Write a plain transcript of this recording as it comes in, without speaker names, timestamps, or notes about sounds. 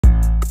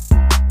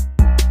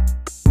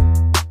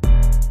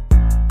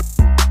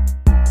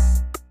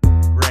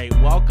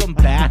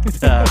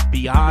to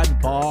Beyond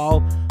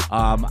Ball.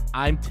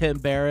 I'm Tim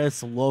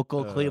Barris,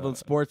 local Cleveland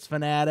sports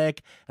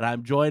fanatic, and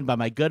I'm joined by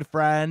my good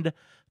friend,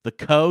 the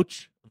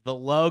coach, the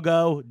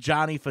logo,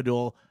 Johnny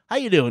Fadul. How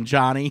you doing,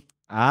 Johnny?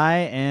 I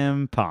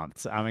am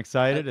pumped. I'm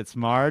excited. It's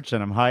March,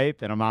 and I'm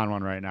hyped, and I'm on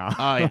one right now.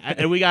 Oh yeah,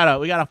 and we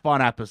got a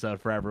fun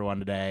episode for everyone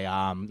today.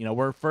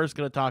 We're first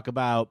gonna talk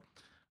about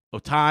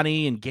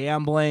Ohtani and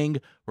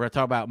gambling. We're gonna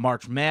talk about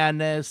March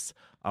Madness.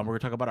 We're gonna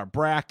talk about our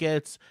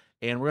brackets,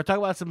 and we're gonna talk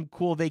about some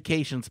cool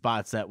vacation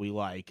spots that we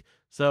like.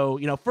 So,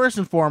 first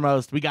and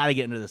foremost, we got to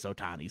get into this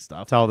Ohtani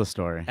stuff. Tell the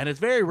story. And it's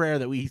very rare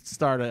that we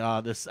start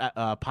this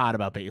pod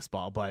about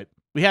baseball, but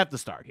we have to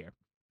start here.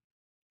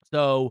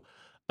 So,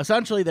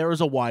 essentially, there was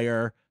a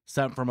wire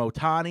sent from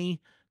Ohtani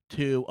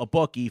to a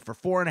bookie for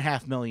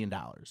 $4.5 million.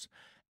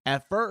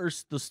 At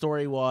first, the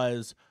story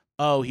was,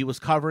 he was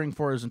covering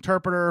for his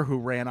interpreter who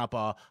ran up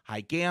a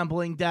high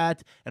gambling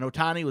debt, and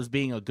Ohtani was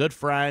being a good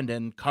friend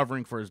and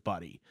covering for his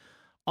buddy.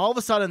 All of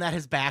a sudden, that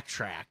has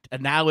backtracked,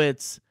 and now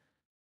it's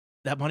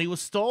that money was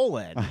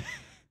stolen.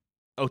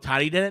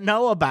 Ohtani didn't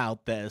know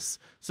about this.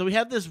 So we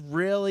have this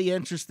really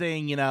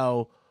interesting,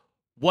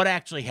 what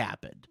actually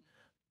happened.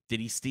 Did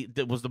he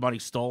was the money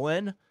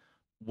stolen?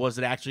 Was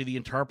it actually the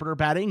interpreter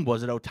betting?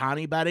 Was it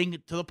Ohtani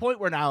betting? To the point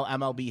where now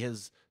MLB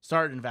has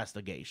started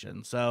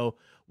investigation. So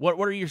what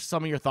are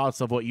some of your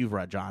thoughts of what you've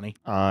read, Johnny?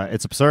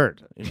 It's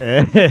absurd.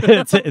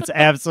 it's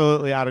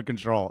absolutely out of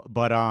control.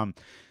 But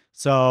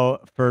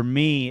so for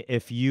me,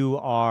 if you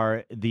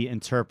are the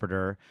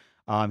interpreter,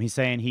 he's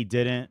saying he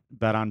didn't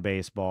bet on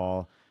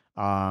baseball.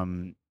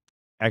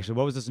 Actually,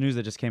 what was this news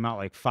that just came out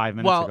like 5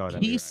 minutes ago?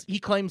 He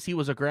claims he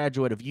was a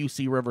graduate of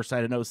UC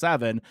Riverside in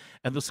 07,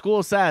 and the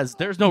school says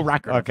there's no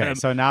record of him.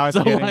 So now it's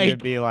getting to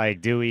be like,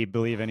 do we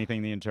believe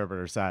anything the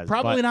interpreter says?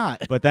 Probably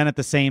not. But then at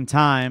the same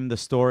time, the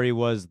story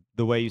was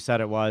the way you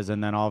said it was,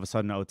 and then all of a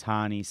sudden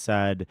Ohtani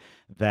said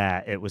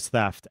that it was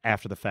theft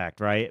after the fact,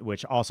 right?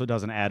 Which also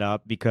doesn't add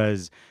up,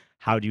 because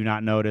how do you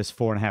not notice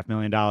 $4.5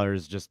 million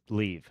just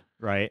leave?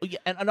 Right.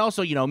 And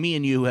also, me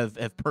and you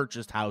have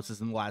purchased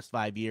houses in the last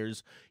 5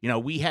 years.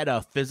 We had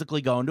to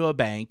physically go into a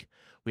bank.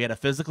 We had to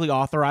physically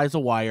authorize a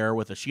wire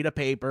with a sheet of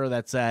paper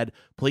that said,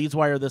 please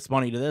wire this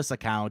money to this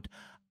account.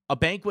 A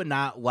bank would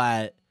not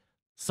let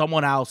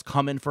someone else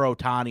come in for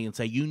Ohtani and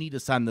say, you need to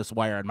send this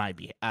wire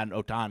on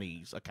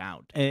Ohtani's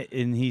account.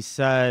 And he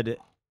said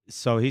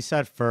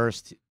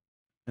first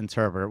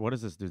interpreter. What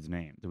is this dude's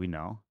name? Do we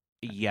know?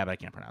 Yeah, but I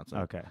can't pronounce it.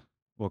 Okay.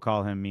 We'll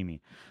call him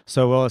Mimi.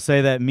 So we'll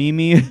say that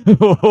Mimi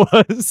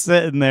was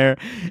sitting there,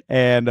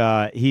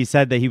 and he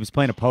said that he was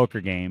playing a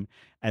poker game,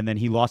 and then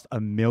he lost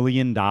 $1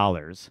 million,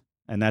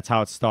 and that's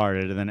how it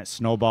started. And then it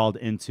snowballed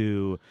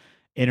into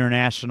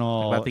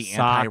international about the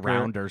soccer.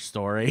 anti-rounder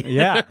story.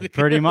 Yeah,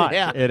 pretty much.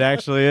 Yeah. It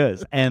actually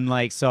is. And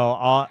it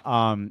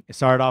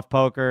started off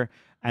poker,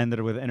 ended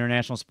with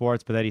international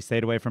sports, but then he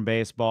stayed away from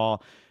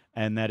baseball,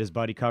 and that his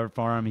buddy covered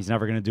for him. He's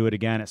never going to do it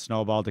again. It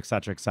snowballed, et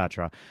cetera, et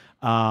cetera.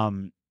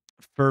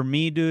 For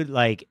me, dude,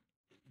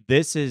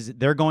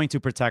 they're going to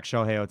protect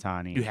Shohei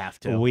Ohtani. You have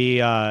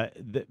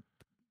to.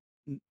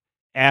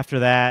 After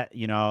that,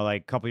 a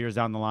couple years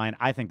down the line,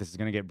 I think this is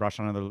going to get brushed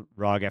under the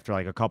rug after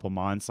a couple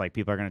months.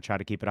 People are going to try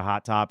to keep it a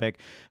hot topic,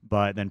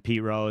 but then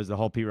the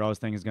whole Pete Rose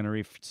thing is going to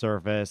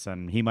resurface,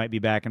 and he might be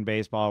back in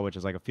baseball, which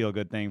is a feel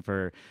good thing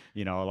for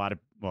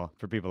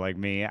for people like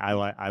me.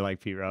 I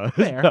like Pete Rose.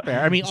 Fair.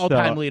 I mean,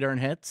 all-time leader in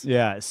hits.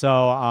 Yeah.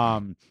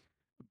 So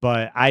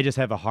but I just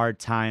have a hard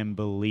time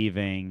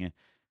believing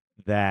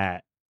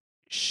that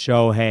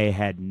Shohei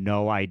had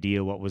no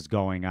idea what was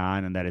going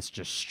on, and that it's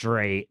just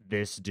straight,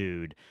 this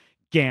dude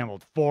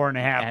gambled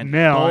 $4.5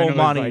 million. Stole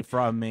money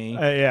from me.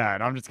 Yeah,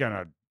 and I'm just going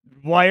to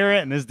wire it,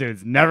 and this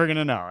dude's never going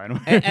to know.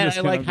 And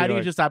how do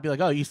you just not be like,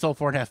 oh, you stole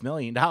 $4.5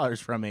 million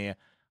from me?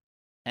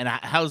 And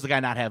how does the guy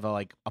not have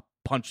a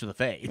punch to the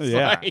face?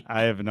 Yeah,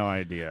 I have no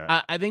idea.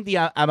 I think the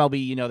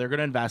MLB, they're going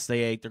to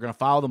investigate. They're going to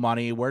follow the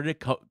money. Where did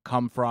it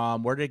come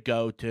from? Where did it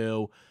go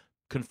to?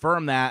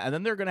 Confirm that, and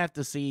then they're going to have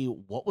to see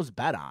what was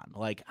bet on.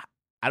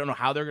 I don't know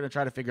how they're going to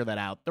try to figure that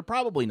out. They're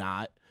probably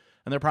not,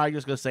 and they're probably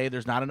just going to say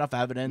there's not enough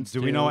evidence.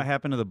 Do we know what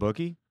happened to the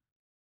bookie?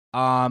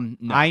 No.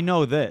 I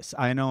know this.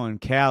 I know in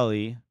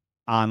Cali,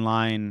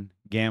 online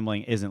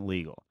gambling isn't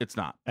legal. It's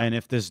not. And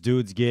if this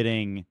dude's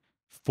getting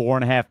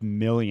 $4.5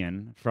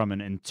 million from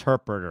an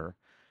interpreter,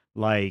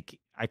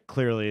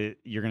 clearly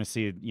you're going to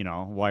see,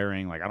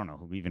 wiring, I don't know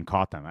who even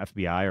caught them,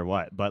 FBI or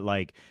what, but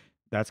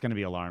that's going to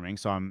be alarming.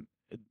 So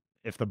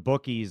if the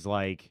bookie's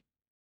going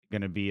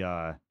to be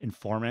a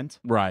informant,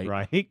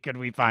 right? Could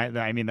we find?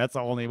 I mean, that's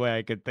the only way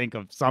I could think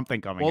of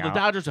something coming out. Well, the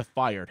Dodgers have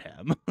fired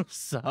him,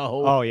 so.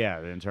 Oh yeah,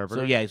 the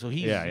interpreter. So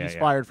he's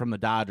fired from the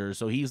Dodgers,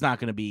 so he's not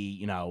going to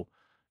be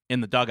in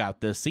the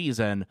dugout this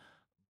season.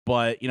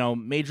 But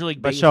Major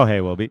League Baseball. But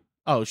Shohei will be.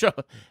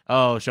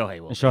 Shohei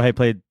will. Shohei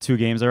played 2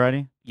 games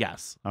already?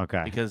 Yes.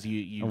 Okay. Because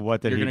you're going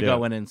to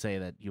go in and say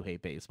that you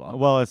hate baseball.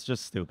 Well, it's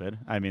just stupid.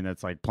 I mean,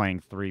 it's like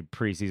playing 3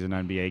 preseason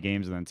NBA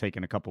games and then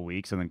taking a couple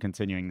weeks and then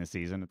continuing the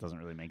season. It doesn't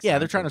really make sense. Yeah,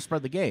 they're trying to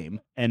spread the game.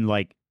 And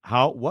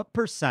what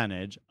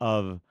percentage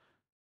of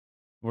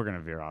we're gonna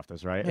veer off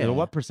this, right? Yeah.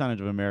 What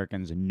percentage of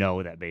Americans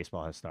know that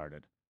baseball has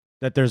started?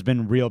 That there's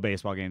been real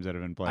baseball games that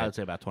have been played? I would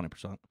say about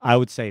 20%. I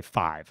would say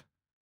 5.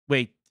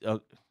 Wait,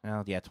 well,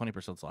 yeah, 20%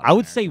 is a lot. I of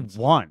would say Americans.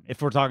 1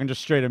 if we're talking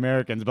just straight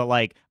Americans, but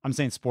like I'm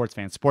saying sports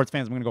fans. Sports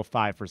fans, I'm gonna go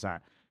 5%.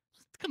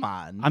 Come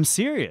on. I'm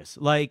serious.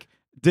 Like,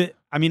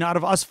 I mean, out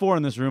of us 4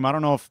 in this room, I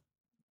don't know if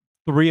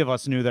 3 of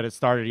us knew that it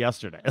started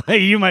yesterday.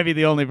 Like, you might be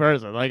the only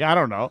person. Like, I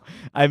don't know.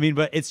 I mean,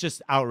 but it's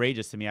just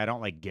outrageous to me. I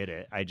don't like get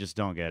it. I just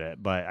don't get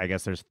it. But I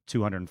guess there's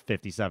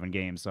 257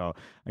 games, so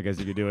I guess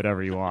you can do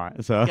whatever you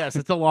want. So yes,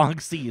 it's a long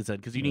season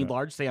because you need Yeah.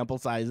 large sample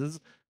sizes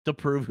to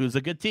prove who's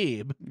a good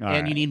team, All and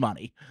you right. need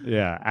money,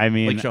 Yeah, I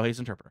mean, like Shohei's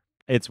interpreter.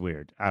 it's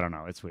weird. I don't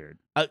know. It's weird.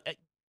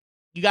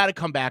 You got to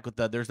come back with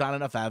there's not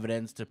enough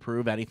evidence to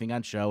prove anything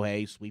on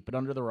Shohei. Sweep it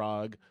under the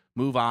rug.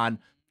 Move on.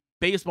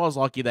 Baseball's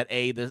lucky that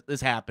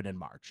this happened in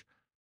March.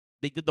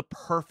 They did the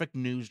perfect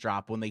news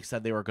drop when they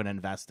said they were going to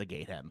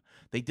investigate him.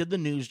 They did the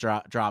news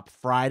drop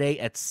Friday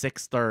at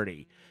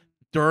 6:30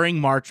 during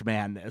March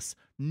Madness.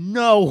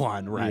 No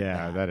one read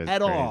That is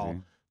at crazy. all.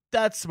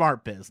 That's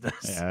smart business.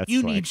 Yeah, that's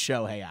you slick. need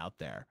Shohei out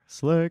there.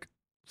 Slick.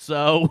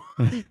 So,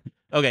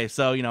 okay,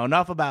 so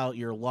enough about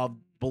your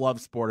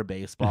beloved sport of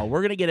baseball.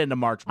 We're gonna get into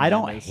March Madness. I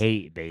don't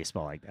hate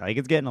baseball like that. Like,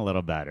 it's getting a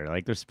little better.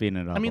 Like, they're speeding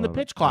it up. I mean, a the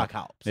little pitch bit. clock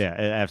helps. Yeah,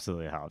 it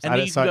absolutely helps. And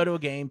then you can go to a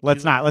game.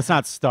 Let's too.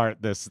 not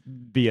start this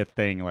be a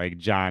thing like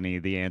Johnny,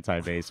 the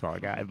anti-baseball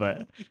guy.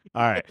 But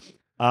all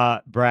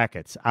right,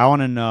 brackets. I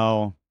want to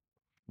know,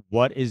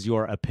 what is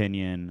your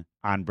opinion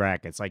on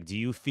brackets? Like, do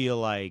you feel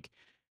like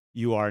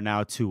you are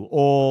now too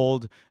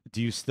old?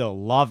 Do you still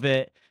love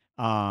it?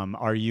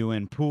 Are you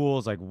in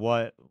pools? Like,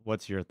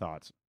 what's your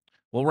thoughts?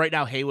 Well, right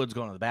now Haywood's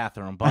going to the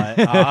bathroom, but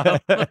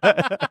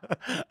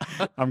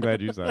I'm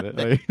glad you said it.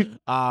 Like,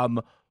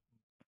 I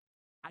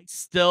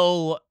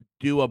still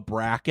do a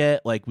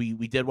bracket. Like we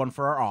did one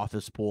for our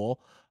office pool.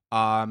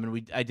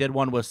 And I did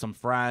one with some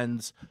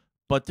friends,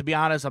 but to be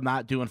honest, I'm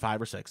not doing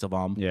 5 or 6 of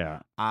them. yeah.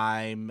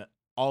 I'm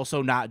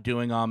also not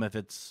doing them if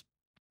it's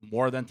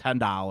more than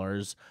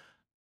 $10.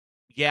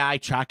 Yeah, I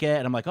check it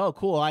and I'm like, oh,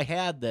 cool, I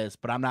had this,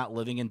 but I'm not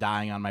living and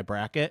dying on my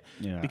bracket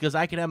because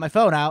I can have my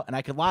phone out and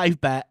I can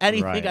live bet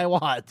anything I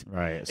want.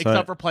 Right.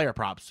 Except for player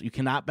props. You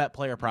cannot bet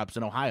player props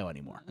in Ohio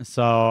anymore.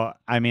 So,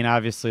 I mean,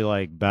 obviously,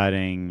 like,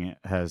 betting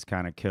has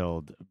kind of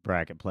killed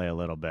bracket play a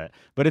little bit,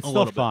 but it's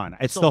still fun.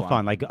 It's still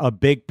fun. Like, a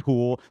big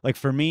pool. Like,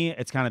 for me,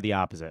 it's kind of the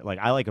opposite. Like,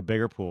 I like a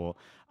bigger pool.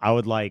 I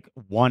would like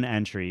one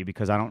entry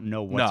because I don't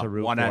know what to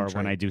root for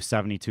when I do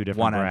 72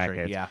 different brackets.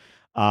 Entry, yeah.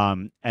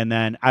 And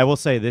then I will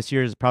say this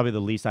year is probably the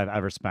least I've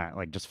ever spent.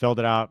 Like, just filled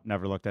it out,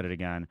 never looked at it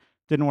again.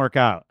 Didn't work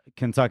out.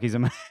 Kentucky's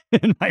in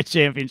my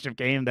championship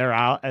game. They're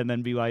out, and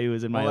then BYU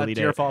is in my Elite That's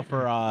your Eight. fault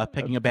for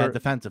picking a bad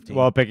defensive team.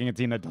 Well, picking a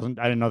team that doesn't.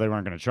 I didn't know they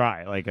weren't going to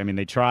try. Like, I mean,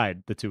 they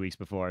tried the 2 weeks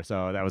before,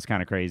 so that was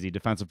kind of crazy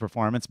defensive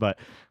performance. But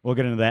we'll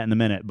get into that in a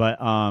minute. But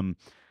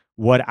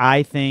what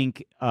I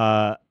think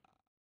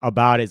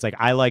about it is, like,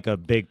 I like a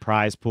big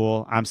prize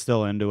pool. I'm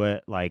still into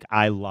it. Like,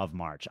 I love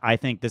March. I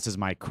think this is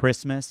my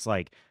Christmas.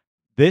 Like,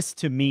 this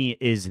to me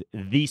is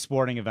the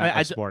sporting event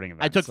of sporting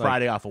events. I took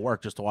Friday off of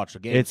work just to watch the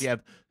games. You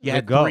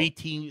had 3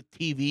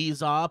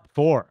 TVs up.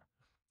 4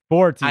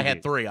 TVs. I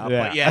had 3 up,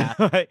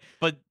 but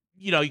but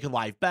you can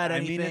live bet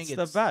anything. I mean, it's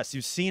the best.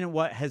 You've seen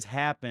what has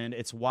happened.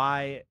 It's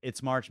why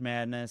it's March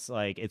Madness.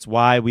 Like, it's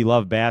why we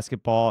love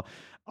basketball.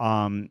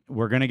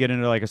 We're gonna get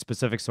into like a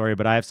specific story,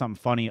 but I have something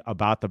funny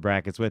about the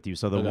brackets with you.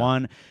 So the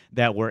one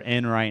that we're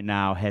in right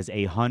now has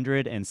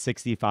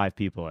 165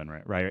 people in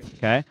it, right?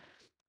 Okay.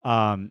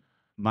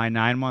 My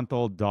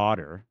 9-month-old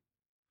daughter,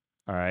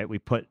 all right, we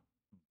put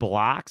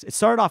blocks. It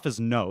started off as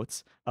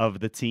notes of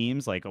the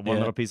teams, like one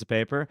little piece of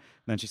paper. And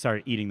then she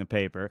started eating the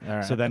paper.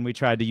 Right. So then we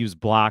tried to use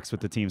blocks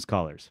with the team's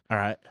colors. All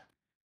right.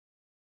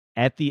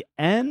 At the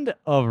end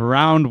of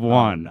round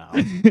 1, no.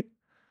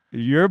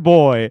 your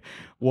boy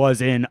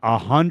was in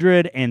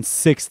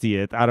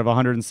 160th out of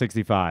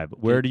 165.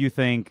 Where do you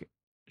think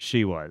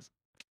she was?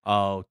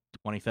 Oh,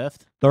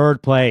 25th?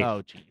 3rd place.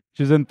 Oh, geez.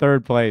 She's in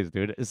 3rd place,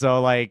 dude.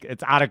 So, like,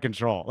 it's out of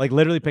control. Like,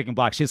 literally picking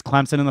blocks. She has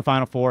Clemson in the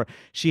Final Four.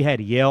 She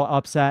had Yale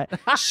upset.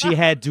 She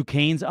had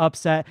Duquesne's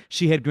upset.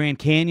 She had Grand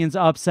Canyon's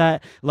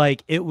upset.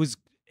 Like, it's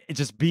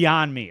just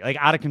beyond me. Like,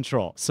 out of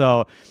control.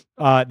 So,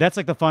 that's,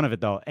 like, the fun of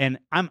it, though. And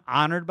I'm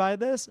honored by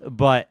this,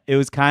 but it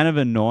was kind of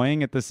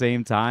annoying at the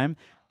same time.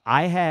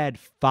 I had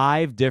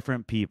 5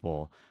 different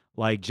people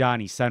like,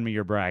 Johnny, send me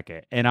your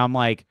bracket. And I'm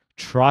like,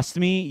 trust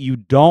me, you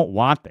don't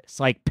want this.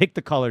 Like, pick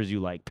the colors you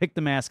like. Pick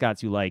the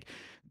mascots you like.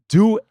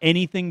 Do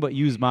anything but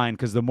use mine,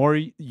 because the more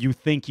you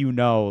think you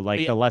know,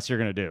 like, the less you're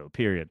going to do,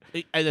 period.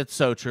 That's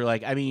so true.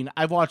 Like, I mean,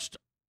 I've watched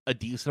a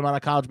decent amount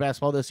of college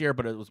basketball this year,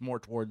 but it was more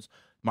towards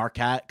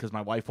Marquette because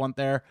my wife went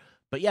there.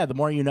 But, yeah, the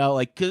more you know,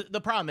 like, 'cause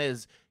the problem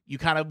is you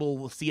kind of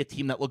will see a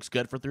team that looks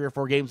good for 3 or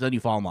 4 games, and then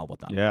you fall in love with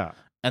them. Yeah.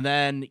 And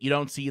then you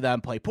don't see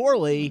them play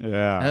poorly, and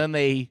then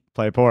they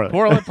play poorly,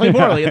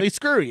 and they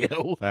screw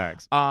you.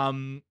 Facts.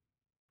 And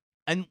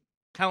kind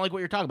of like what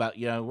you're talking about,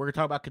 we're going to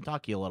talk about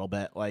Kentucky a little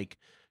bit. Like,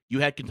 you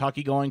had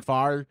Kentucky going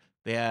far.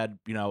 They had,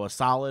 a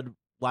solid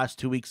last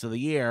 2 weeks of the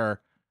year,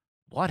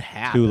 What 2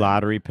 happened?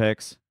 lottery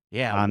picks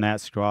Yeah. on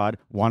that squad.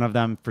 One of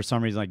them, for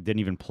some reason, like didn't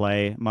even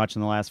play much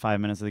in the last 5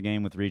 minutes of the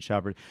game with Reed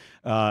Shepard.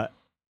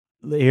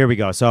 Here we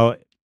go. So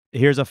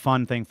here's a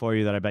fun thing for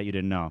you that I bet you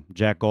didn't know.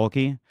 Jack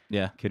Gohlke,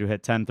 Yeah. kid who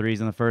hit 10 threes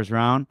in the first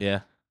round,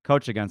 Yeah.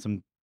 coached against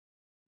him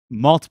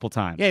multiple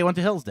times. Yeah, he went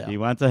to Hillsdale. He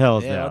went to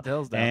Hillsdale. Yeah, he went to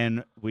Hillsdale.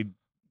 And we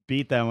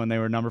beat them when they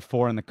were number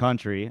 4 in the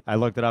country. I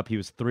looked it up. He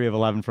was 3 of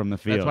 11 from the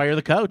field. That's why you're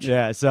the coach.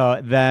 Yeah,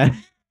 so then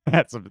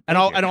and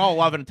all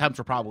 11 attempts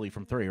were probably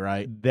from 3,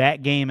 right?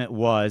 That game it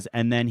was,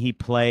 and then we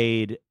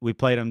played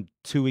him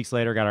 2 weeks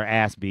later, got our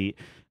ass beat,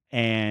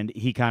 and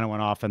he kind of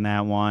went off in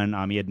that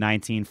one. He had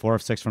 19, 4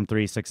 of 6 from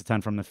 3, 6 of 10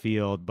 from the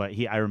field, but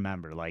I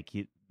remember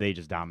they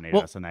just dominated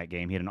us in that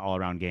game. He had an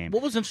all-around game.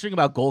 What was interesting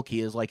about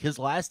Gohlke is like his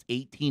last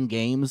 18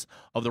 games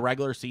of the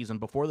regular season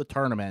before the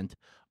tournament,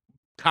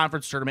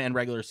 conference tournament and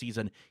regular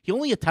season, he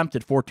only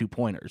attempted 4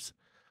 2-pointers.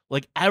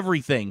 Like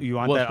everything. You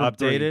want was that from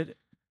updated? 3.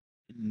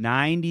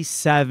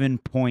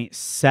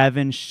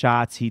 97.7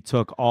 shots he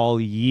took all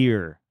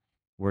year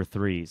were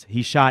threes.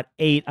 He shot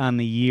 8 on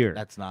the year.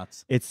 That's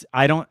nuts.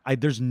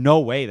 There's no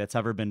way that's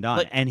ever been done.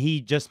 But, and he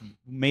just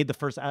made the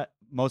first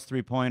most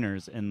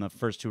 3-pointers in the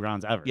first 2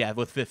 rounds ever. Yeah,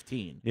 with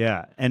 15.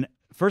 Yeah. And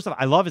first off,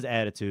 I love his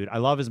attitude. I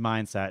love his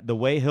mindset. The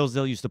way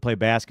Hillsdale used to play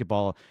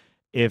basketball,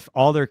 if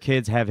all their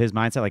kids have his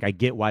mindset, like I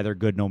get why they're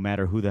good no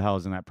matter who the hell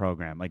is in that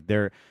program. Like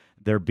they're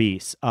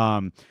beasts.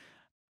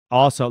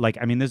 Also, like,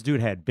 I mean, this dude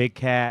had Big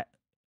Cat.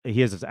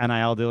 He has his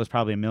NIL deal. Is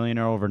probably a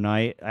millionaire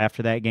overnight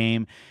after that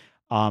game.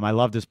 I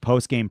loved his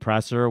post-game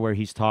presser where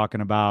he's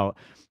talking about,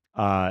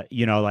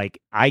 like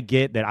I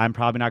get that I'm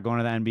probably not going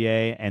to the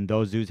NBA, and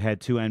those dudes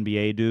had 2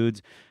 NBA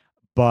dudes,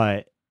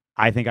 but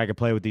I think I could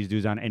play with these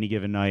dudes on any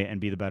given night and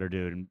be the better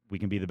dude, and we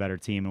can be the better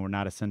team, and we're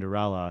not a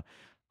Cinderella.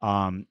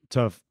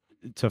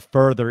 To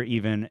further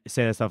even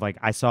say that stuff, like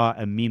I saw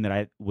a meme that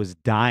I was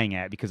dying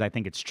at because I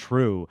think it's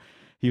true.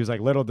 He was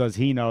like, little does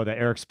he know that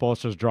Eric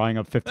Spoelstra's drawing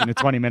up 15 to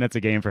 20 minutes a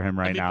game for him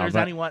right now. If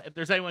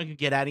there's anyone who can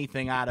get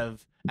anything out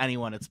of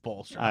anyone, it's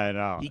Spoelstra. I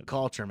know. Heat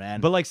culture,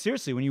 man. But like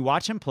seriously, when you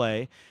watch him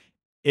play,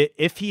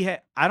 if he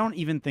had, I don't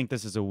even think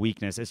this is a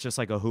weakness. It's just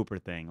like a Hooper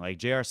thing. Like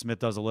J.R. Smith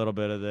does a little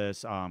bit of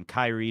this.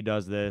 Kyrie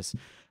does this.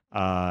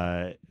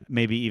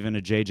 Maybe even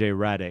a J.J.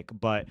 Redick.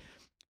 But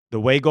the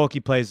way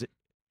Gohlke plays,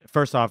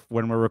 first off,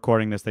 when we're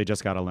recording this, they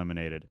just got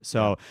eliminated.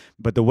 So,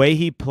 but the way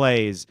he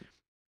plays,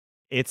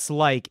 it's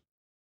like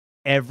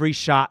every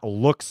shot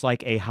looks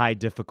like a high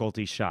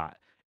difficulty shot.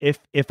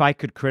 If I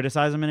could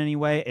criticize him in any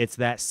way, it's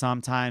that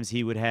sometimes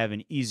he would have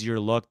an easier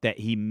look that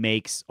he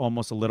makes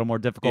almost a little more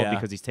difficult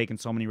because he's taken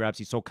so many reps,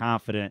 he's so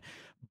confident.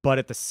 But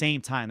at the same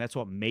time, that's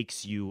what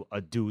makes you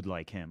a dude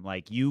like him.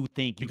 Like you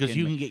think you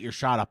can get your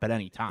shot up at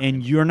any time,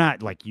 and you're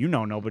not like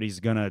nobody's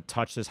gonna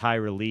touch this high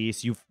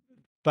release. You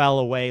fell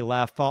away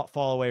left,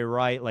 fall away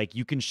right. Like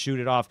you can shoot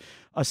it off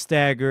a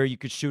stagger, you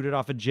could shoot it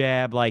off a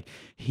jab. Like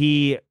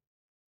he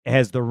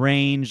has the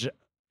range.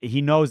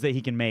 He knows that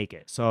he can make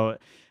it. So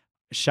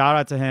shout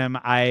out to him.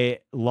 I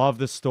love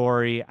the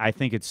story. I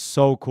think it's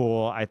so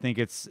cool. I think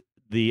it's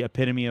the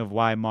epitome of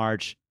why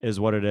March is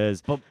what it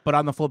is. But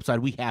on the flip side,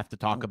 we have to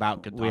talk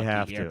about Kentucky. We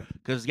have here, to.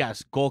 Because,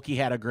 yes, Gohlke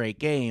had a great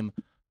game.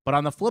 But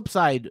on the flip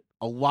side,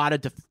 a lot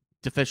of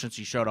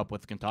deficiencies showed up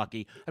with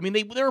Kentucky. I mean,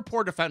 they were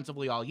poor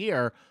defensively all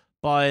year.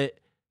 But,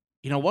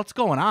 what's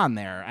going on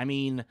there? I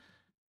mean,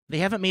 they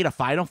haven't made a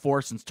Final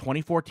Four since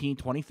 2014,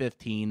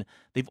 2015.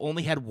 They've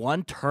only had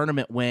one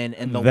tournament win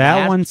in the last 4 years.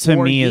 That one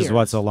to me is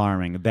what's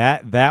alarming.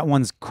 That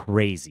one's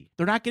crazy.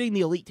 They're not getting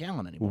the elite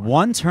talent anymore.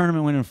 One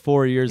tournament win in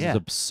 4 years is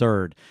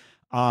absurd.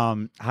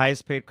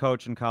 Highest paid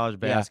coach in college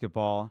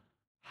basketball.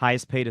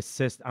 Highest paid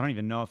assist. I don't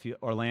even know if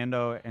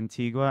Orlando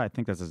Antigua, I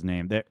think that's his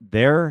name.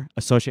 Their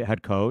associate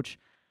head coach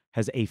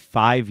has a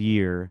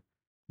 5-year,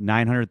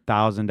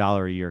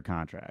 $900,000 a year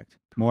contract.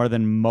 More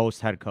than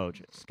most head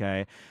coaches,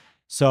 okay?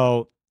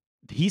 So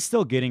he's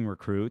still getting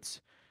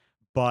recruits,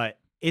 but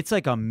it's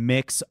like a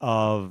mix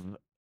of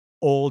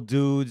old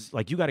dudes.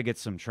 Like you got to get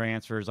some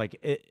transfers. Like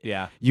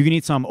you can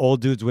need some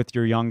old dudes with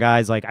your young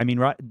guys. Like I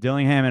mean,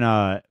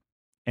 Dillingham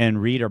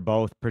and Reed are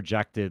both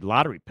projected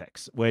lottery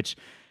picks. Which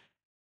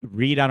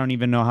Reed, I don't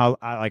even know how.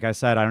 Like I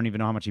said, I don't even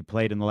know how much he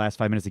played in the last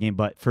 5 minutes of the game.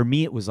 But for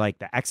me, it was like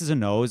the X's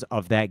and O's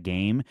of that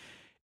game.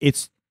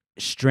 It's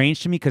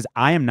strange to me because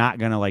I am not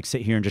gonna like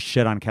sit here and just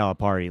shit on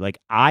Calipari. Like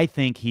I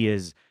think he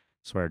is.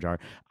 Swear jar.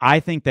 I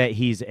think that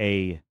he's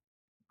a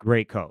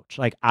great coach.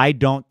 Like, I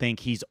don't think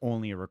he's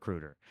only a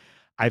recruiter.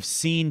 I've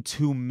seen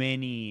too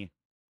many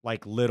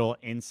like little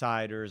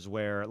insiders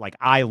where like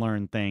I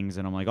learn things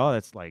and I'm like, oh,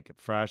 that's like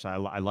fresh. I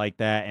like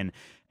that. And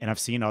I've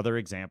seen other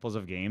examples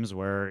of games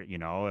where,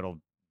 it'll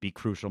be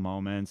crucial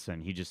moments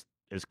and he just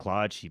is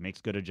clutch. He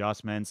makes good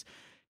adjustments.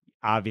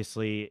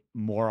 Obviously,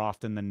 more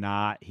often than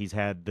not, he's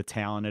had the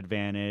talent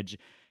advantage.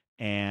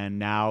 And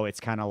now it's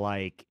kind of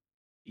like,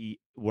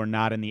 we're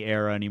not in the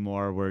era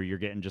anymore where you're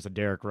getting just a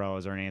Derrick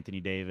Rose or an Anthony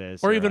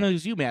Davis. Or even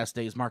his UMass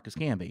days, Marcus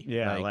Camby.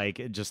 Yeah,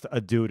 like just a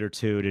dude or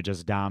two to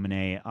just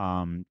dominate.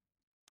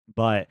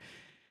 But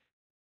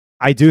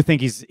I do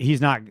think he's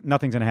not.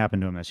 Nothing's gonna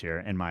happen to him this year,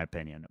 in my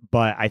opinion.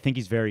 But I think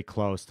he's very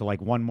close to like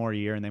one more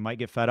year, and they might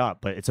get fed up.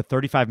 But it's a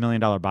 $35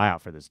 million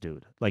buyout for this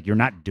dude. Like you're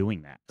not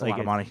doing that. It's a lot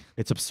of money.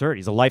 It's absurd.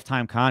 He's a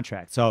lifetime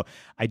contract. So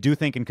I do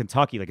think in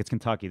Kentucky, like it's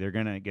Kentucky, they're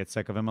gonna get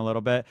sick of him a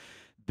little bit.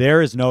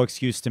 There is no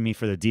excuse to me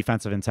for the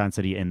defensive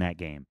intensity in that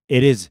game.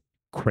 It is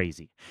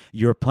crazy.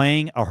 You're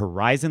playing a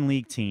Horizon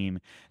League team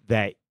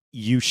that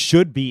you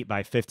should beat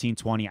by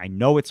 15-20. I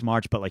know it's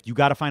March, but like you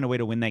got to find a way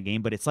to win that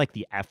game. But it's like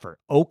the effort.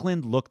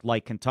 Oakland looked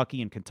like Kentucky,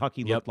 and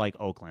Kentucky looked like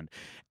Oakland.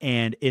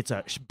 And it's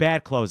a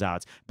bad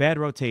closeouts, bad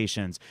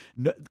rotations,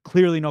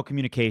 clearly no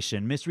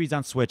communication, misreads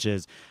on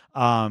switches,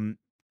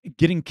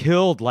 getting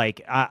killed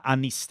like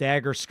on these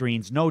stagger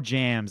screens, no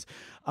jams.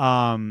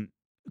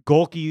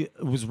 Gohlke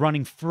was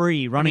running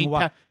free, running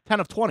 10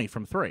 of 20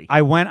 from 3.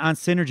 I went on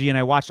Synergy and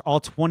I watched all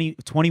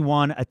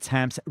 21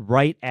 attempts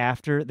right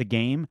after the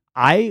game.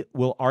 I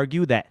will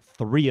argue that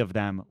 3 of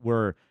them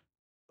were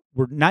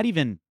not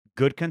even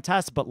good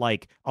contests, but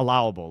like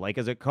allowable. Like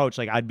as a coach,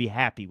 like I'd be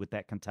happy with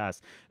that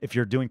contest if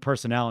you're doing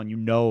personnel and you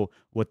know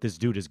what this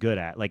dude is good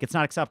at. Like it's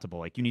not acceptable.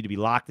 Like you need to be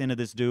locked into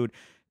this dude.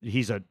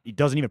 He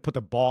doesn't even put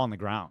the ball on the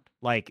ground.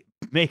 Like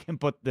make him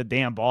put the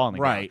damn ball on the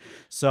ground. Right.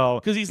 So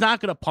because he's not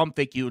going to pump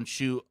fake you and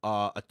shoot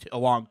a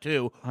long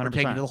 2 or 100%.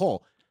 take you to the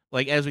hole.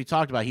 Like as we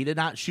talked about, he did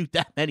not shoot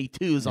that many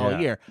 2s all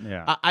year.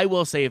 Yeah. I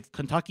will say if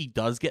Kentucky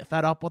does get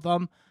fed up with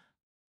them,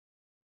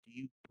 do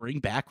you bring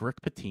back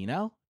Rick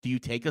Pitino? Do you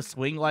take a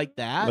swing like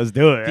that? Let's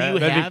do it.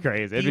 That'd be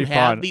crazy. It'd do you be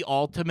have fun. the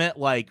ultimate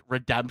like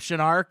redemption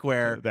arc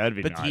where That'd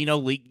be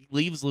Pitino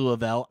leaves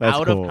Louisville That's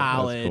out cool. of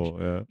college? That's cool.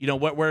 Yeah. You know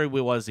where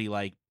was he?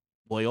 Like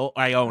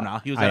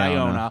Iona. He was at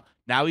Iona.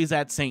 Now he's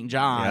at St.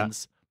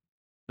 John's.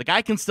 The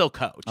guy can still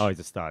coach. Oh, he's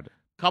a stud.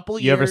 Couple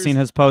of years. You ever seen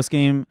his post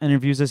game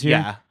interviews this year?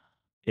 Yeah.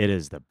 It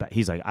is the best.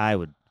 He's like,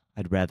 I'd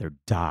rather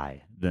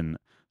die than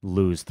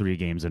lose 3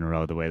 games in a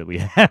row the way that we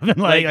have. And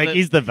like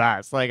he's the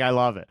best. Like I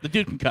love it. The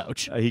dude can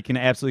coach. He can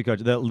absolutely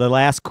coach. The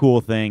last cool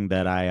thing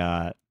that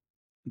I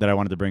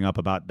wanted to bring up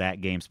about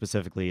that game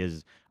specifically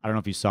is I don't know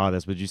if you saw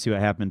this, but did you see what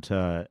happened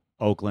to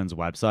Oakland's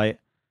website?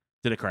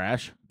 Did it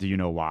crash? Do you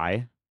know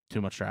why?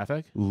 Too much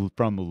traffic?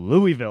 From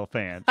Louisville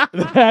fans.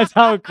 That's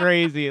how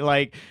crazy.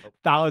 Like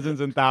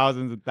thousands and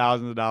thousands and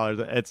thousands of dollars.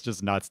 It's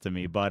just nuts to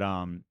me. But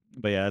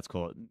yeah, that's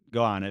cool.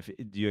 Go on. If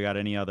do you got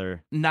any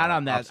other? Not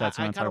on that. I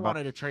kind of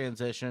wanted to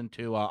transition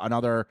to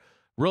another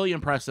really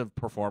impressive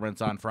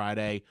performance on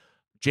Friday.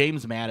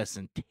 James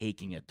Madison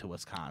taking it to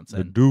Wisconsin.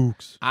 The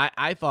Dukes.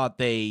 I thought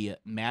they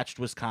matched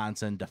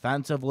Wisconsin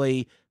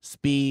defensively,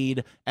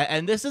 speed,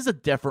 and this is a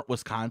different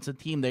Wisconsin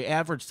team. They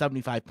averaged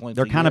 75 points.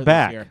 They're kind of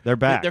back. They're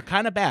back. They're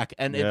kind of back,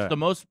 and it's the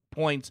most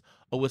points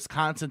a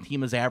Wisconsin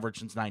team has averaged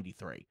since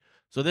 '93.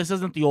 So this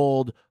isn't the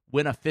old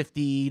win a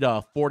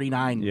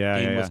 50-49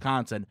 game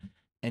Wisconsin.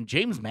 And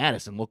James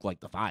Madison looked like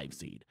the 5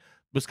 seed.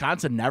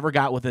 Wisconsin never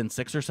got within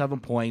 6 or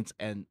 7 points,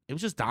 and it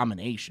was just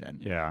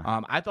domination.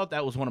 Yeah. I thought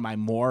that was one of my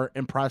more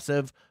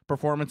impressive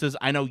performances.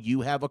 I know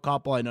you have a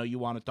couple. I know you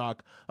want to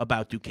talk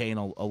about Duquesne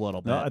a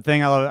little bit. The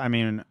thing I love, I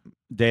mean,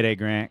 Day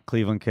Grant,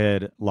 Cleveland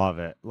kid, love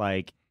it.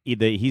 Like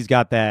he's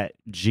got that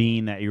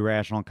gene, that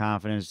irrational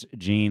confidence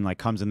gene. Like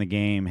comes in the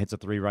game, hits a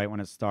 3 right when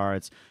it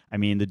starts. I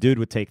mean, the dude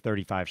would take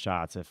 35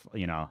 shots if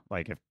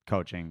if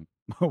coaching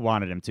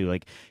wanted him to.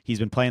 Like he's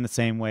been playing the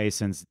same way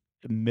since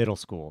middle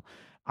school.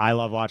 I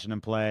love watching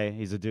him play.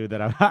 He's a dude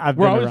that I've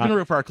We're been always around. going to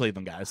root for our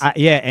Cleveland guys.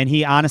 And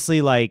he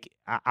honestly, like,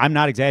 I'm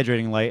not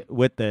exaggerating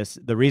with this.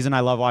 The reason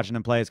I love watching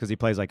him play is because he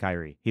plays like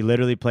Kyrie. He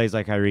literally plays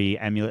like Kyrie.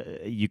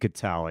 You could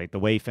tell, like, the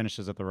way he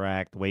finishes at the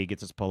rack, the way he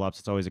gets his pull-ups,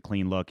 it's always a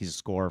clean look. He's a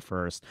scorer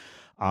first.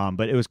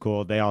 But it was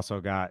cool. They also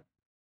got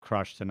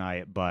crushed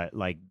tonight, but,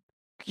 like,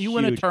 you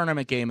win a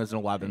tournament game as an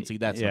 11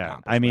 seed. That's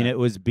I mean, it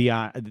was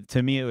beyond.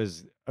 To me, it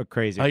was a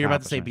crazy. Oh, you're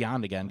about to say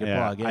beyond again. Good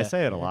plug. Yeah. I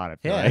say it a lot. I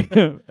feel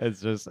like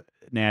it's just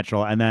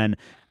natural. And then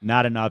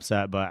not an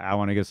upset, but I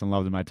want to give some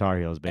love to my Tar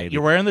Heels, baby.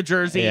 You're wearing the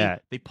jersey. Yeah.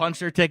 They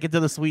punched their ticket to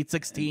the Sweet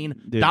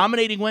 16. Dude,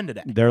 dominating win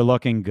today. They're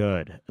looking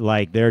good.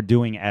 Like they're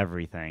doing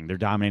everything. They're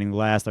dominating the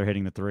glass. They're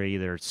hitting the 3.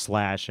 They're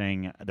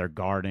slashing. They're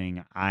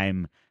guarding.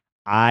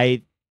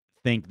 I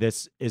think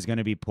this is going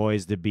to be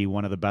poised to be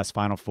one of the best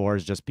Final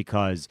Fours, just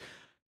because.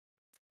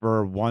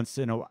 For once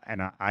in a,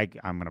 and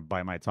I'm gonna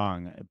bite my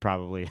tongue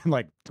probably in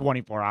like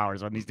 24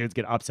 hours when these dudes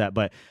get upset,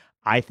 but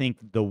I think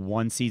the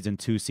 1 seeds and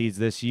 2 seeds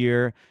this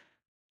year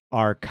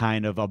are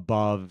kind of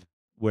above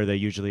where they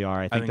usually are.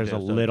 I think there's a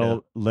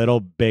little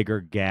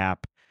bigger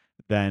gap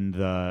than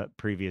the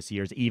previous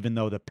years, even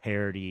though the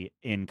parity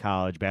in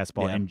college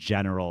basketball in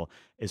general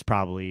is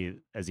probably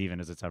as even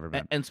as it's ever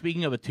been. And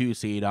speaking of a 2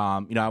 seed,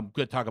 I'm going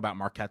to talk about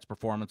Marquette's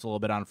performance a little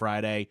bit on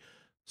Friday.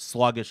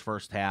 Sluggish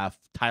first half.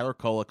 Tyler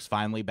Kolek's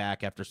finally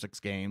back after 6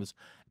 games,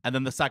 and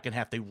then the second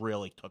half they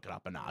really took it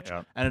up a notch.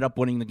 Yep. Ended up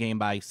winning the game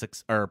by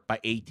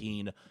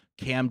 18.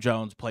 Cam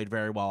Jones played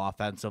very well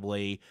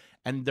offensively,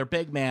 and their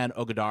big man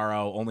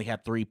Ogudaro only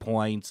had 3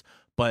 points,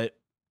 but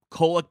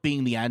Kolek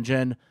being the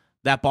engine,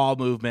 that ball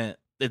movement,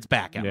 it's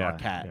back at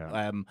Marquette.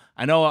 Yeah.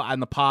 I know on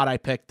the pod I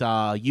picked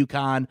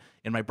UConn.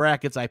 In my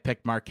brackets I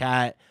picked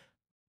Marquette.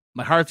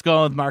 My heart's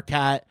going with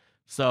Marquette.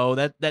 So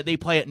that they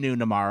play at noon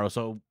tomorrow.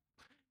 So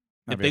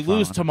if That'd be they a fun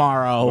lose one.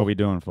 tomorrow, What are we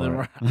doing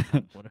for then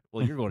it?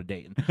 well, you're going to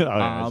Dayton. Oh,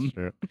 yeah, that's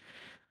true.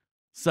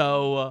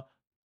 So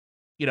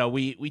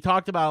we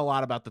talked about a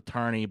lot about the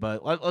tourney,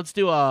 but let's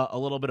do a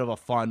little bit of a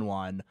fun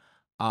one.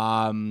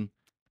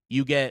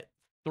 You get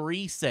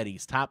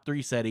top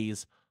three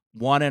cities,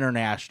 one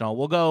international.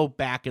 We'll go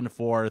back and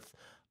forth.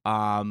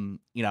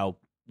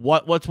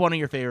 What's one of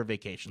your favorite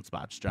vacation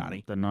spots,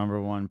 Johnny? The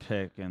number one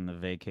pick in the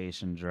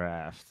vacation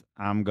draft.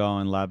 I'm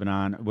going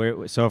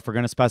Lebanon. So if we're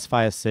gonna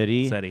specify a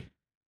city.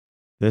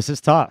 This is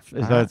tough.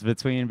 So it's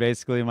between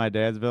basically my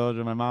dad's village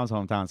and my mom's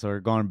hometown. So we're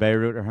going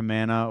Beirut or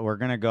Hamana. We're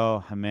gonna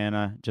go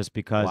Hamana just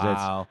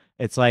because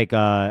it's like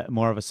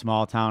more of a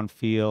small town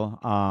feel.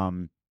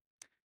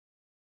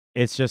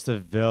 It's just a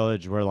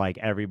village where like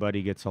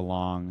everybody gets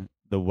along.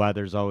 The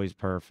weather's always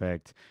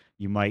perfect.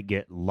 You might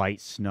get light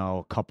snow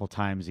a couple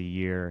times a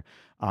year.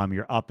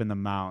 You're up in the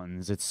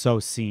mountains. It's so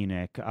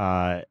scenic.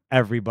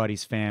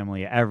 Everybody's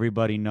family.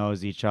 Everybody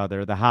knows each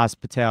other. The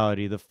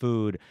hospitality, the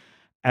food,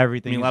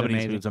 everything.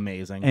 Lebanese food's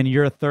amazing. And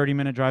you're a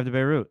 30-minute drive to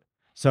Beirut.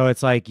 So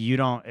it's like you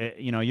don't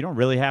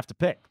really have to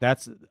pick.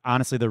 That's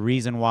honestly the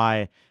reason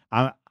why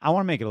I want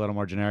to make it a little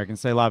more generic and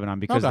say Lebanon,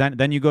 because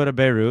then you go to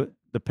Beirut,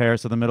 the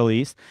Paris of the Middle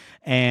East,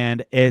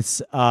 and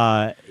it's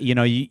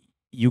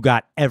you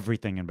got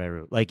everything in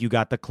Beirut. Like you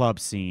got the club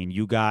scene,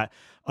 you got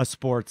a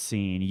sports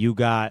scene, you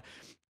got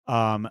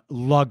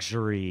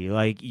luxury,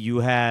 like you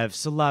have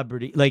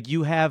celebrity, like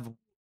you have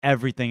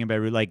everything in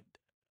Beirut. Like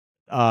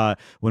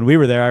when we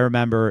were there, I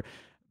remember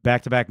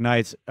back-to-back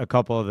nights,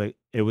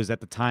 it was at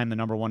the time the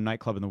number one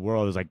nightclub in the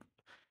world. It was like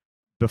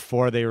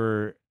before they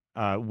were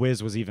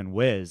Wiz was even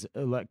Wiz,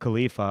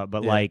 Khalifa,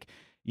 but like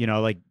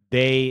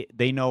they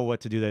know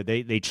what to do there.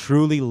 They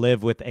truly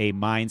live with a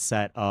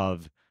mindset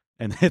of,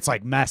 and it's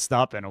like messed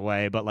up in a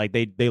way, but like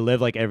they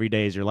live like every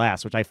day is your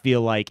last, which I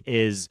feel like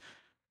is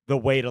the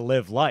way to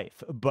live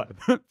life, but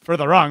for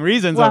the wrong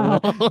reasons. Wow.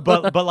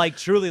 But like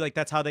truly, like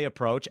that's how they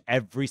approach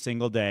every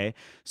single day.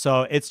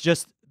 So it's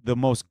just the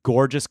most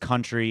gorgeous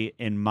country,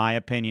 in my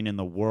opinion, in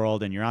the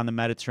world. And you're on the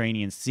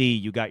Mediterranean Sea.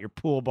 You got your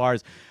pool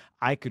bars.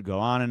 I could go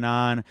on and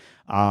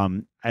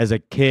on. As a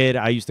kid,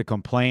 I used to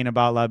complain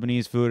about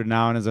Lebanese food, and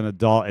now as an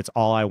adult, it's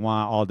all I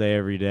want all day,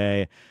 every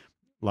day.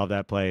 Love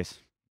that place.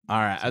 All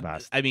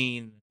right. I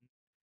mean,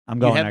 I'm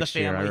going next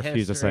year. I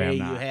refuse to say I'm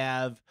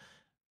not.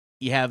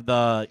 You have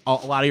a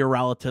lot of your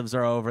relatives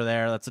are over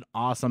there. That's an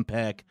awesome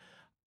pick.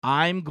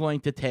 I'm going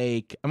to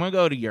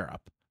go to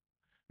Europe.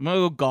 I'm going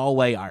to go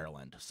Galway,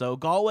 Ireland. So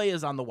Galway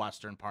is on the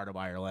western part of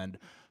Ireland,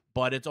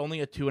 but it's only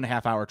a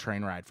 2.5-hour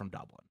train ride from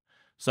Dublin.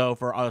 So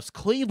for us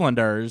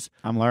Clevelanders,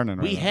 I'm learning.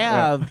 We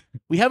have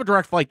a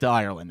direct flight to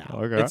Ireland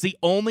now. Okay. It's the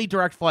only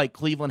direct flight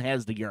Cleveland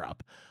has to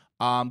Europe.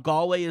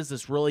 Galway is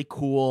this really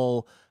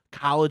cool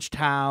college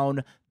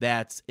town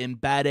that's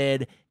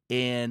embedded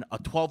in a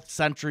 12th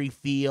century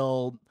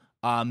feel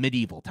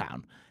medieval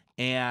town.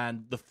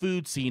 And the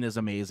food scene is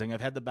amazing.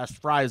 I've had the best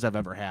fries I've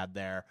ever had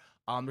there.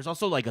 There's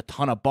also like a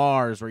ton of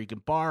bars where you can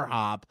bar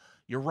hop.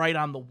 You're right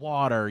on the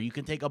water. You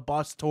can take a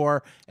bus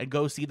tour and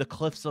go see the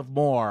Cliffs of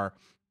Moher.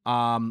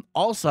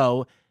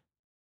 Also,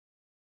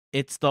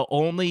 it's the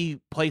only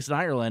place in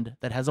Ireland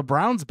that has a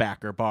Browns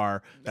backer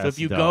bar. So if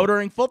you go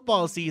during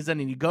football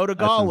season and you go to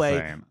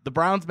Galway, the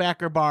Browns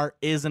backer bar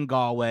is in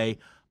Galway.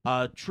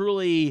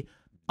 Truly,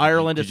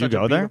 Ireland is such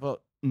a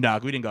beautiful. No,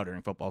 we didn't go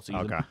during football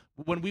season. Okay.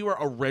 When we were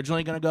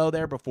originally going to go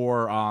there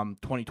before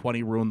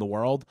 2020 ruined the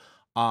world,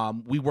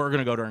 we were going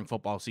to go during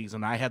football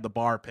season. I had the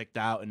bar picked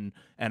out and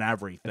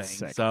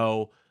everything.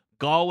 So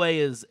Galway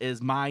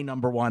is my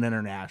number one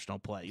international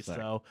place. Sick.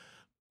 So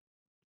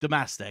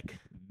domestic.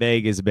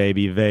 Vegas,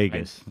 baby,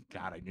 Vegas.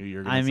 God, I knew you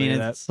were going to say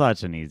that. It's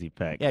such an easy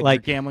pick. Yeah,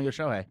 like you're gambling with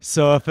Shohei.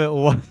 So if it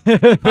was,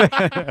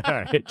 all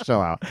right,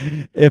 chill out.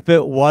 If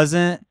it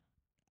wasn't,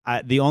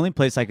 the only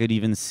place I could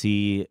even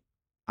see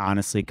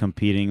honestly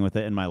competing with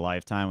it in my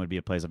lifetime would be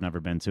a place I've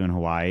never been to in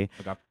Hawaii.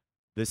 Okay.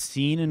 The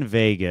scene in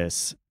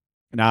Vegas.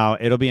 Now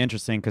it'll be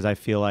interesting because I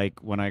feel like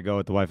when I go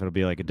with the wife, it'll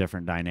be like a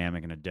different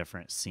dynamic and a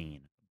different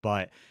scene.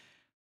 But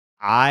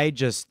I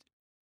just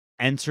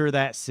enter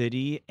that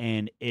city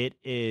and it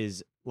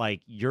is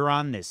like you're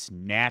on this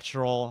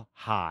natural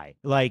high.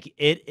 Like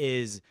it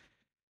is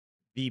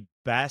the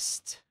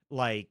best,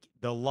 like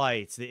the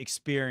lights, the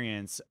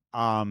experience.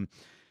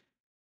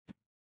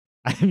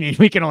 I mean,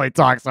 we can only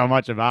talk so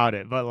much about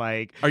it, but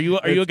like, are you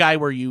a guy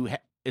where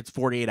it's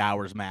 48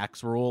 hours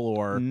max rule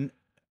or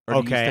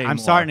okay, I'm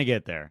starting to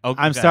get there.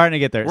 Okay. I'm starting to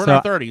get there. We're in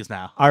our 30s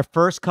now. Our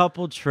first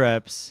couple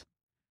trips,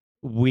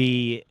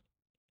 we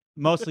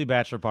mostly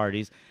bachelor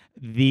parties.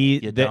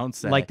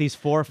 Like these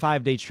 4 or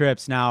 5 day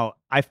trips. Now,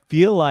 I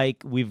feel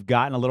like we've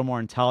gotten a little more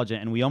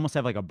intelligent and we almost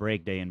have like a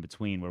break day in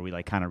between where we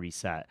like kind of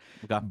reset.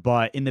 Okay.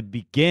 But in the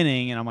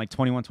beginning, and I'm like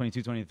 21,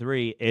 22,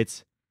 23,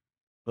 it's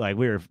like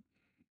we were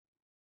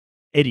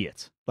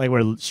idiots. Like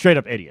we're straight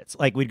up idiots.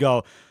 Like we'd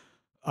go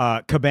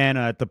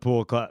cabana at the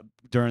pool club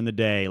during the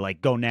day,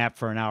 like go nap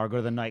for an hour, go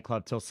to the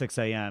nightclub till 6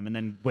 a.m. and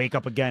then wake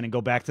up again and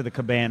go back to the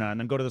cabana and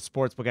then go to the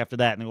sports book after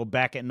that and then go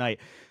back at night.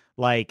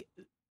 like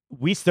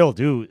we still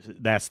do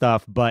that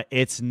stuff, but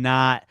it's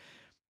not.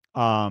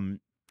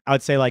 I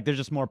would say like there's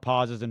just more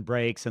pauses and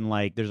breaks, and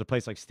like there's a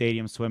place like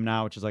Stadium Swim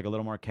now, which is like a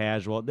little more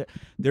casual.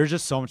 There's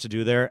just so much to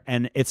do there,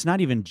 and it's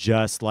not even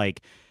just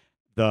like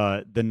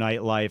the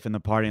nightlife and the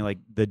partying. Like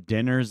the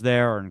dinners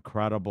there are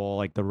incredible.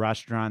 Like the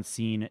restaurant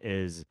scene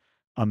is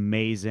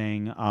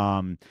amazing.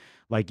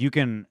 Like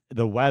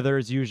the weather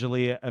is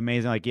usually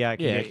amazing. Like yeah,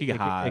 Yeah, it can get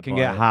hot, it can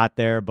get but hot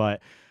there,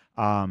 but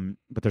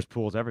there's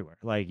pools everywhere.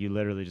 Like you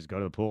literally just go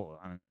to the pool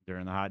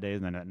during the hot days,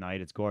 and then at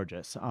night it's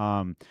gorgeous.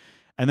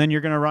 And then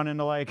you're gonna run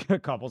into like a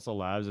couple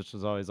celebs, which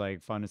is always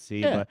like fun to see.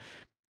 yeah.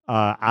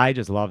 But I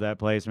just love that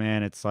place,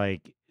 man. It's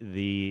like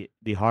the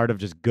heart of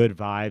just good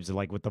vibes,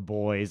 like with the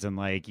boys and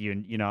like you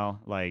know,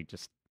 like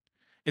just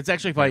It's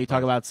actually funny great you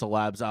talk place.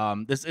 about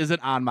celebs. This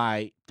isn't on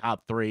my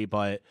top 3,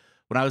 but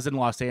when I was in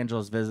Los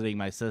Angeles visiting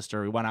my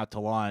sister, we went out to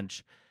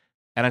lunch,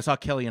 and I saw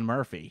Cillian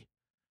Murphy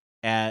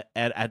at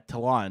to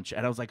lunch,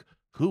 and I was like,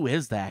 "Who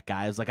is that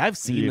guy?" I was like, "I've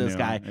seen You this know,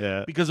 guy,"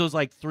 yeah, because it was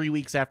like 3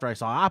 weeks after I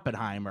saw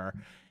Oppenheimer.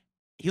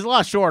 He's a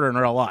lot shorter in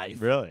real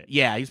life. really.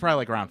 Yeah, he's probably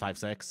like around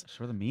 5'6",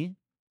 Shorter than me?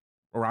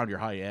 around your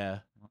height. Yeah,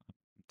 I'm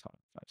tall,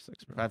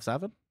 5'6", bro.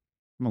 5'7".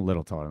 I'm a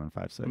little taller than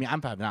 5'6". I mean, I'm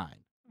 5'9".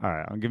 All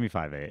right, I'll give me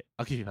 5'8".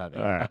 I'll give you 5'8".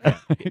 All right.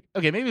 Okay,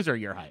 okay, maybe it's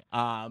your height.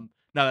 No,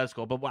 that's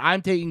cool. But what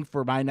I'm taking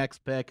for my next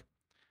pick,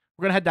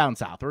 we're gonna head down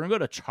south. We're gonna go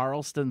to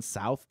Charleston,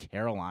 South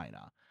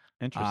Carolina.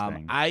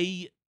 Interesting.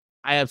 I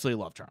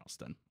absolutely love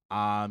Charleston.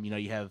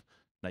 You have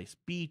nice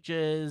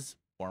beaches,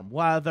 warm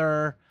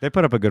weather, They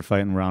put up a good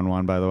fight in round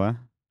 1, by the way.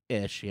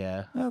 ish.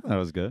 Yeah, I thought that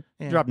was good.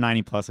 Yeah. Dropped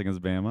 90 plus against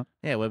Bama.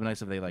 yeah. It would have been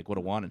nice if they like would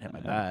have won and hit my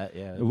bat.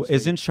 Yeah, it was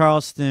Isn't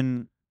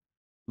Charleston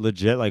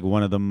legit like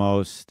one of the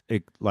most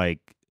like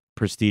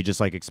prestigious,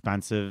 like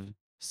expensive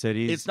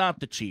cities? it's not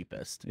the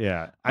cheapest.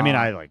 Yeah. I mean,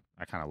 Um,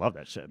 I kind of love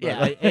that shit.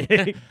 But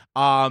Yeah.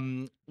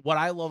 What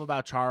I love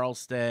about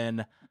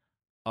Charleston,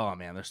 oh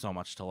man, there's so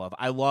much to love.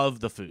 I love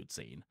the food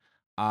scene.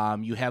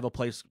 You have a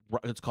place,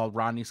 it's called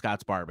Rodney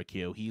Scott's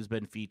Barbecue. He's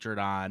been featured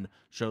on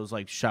shows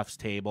like Chef's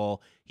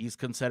Table. He's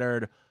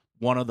considered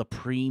one of the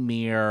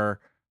premier,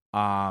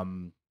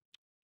 like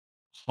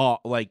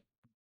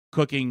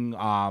cooking,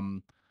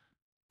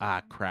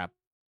 crap,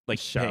 like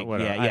Chef, pig.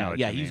 whatever. I know Yeah. what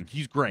Yeah. you He's mean.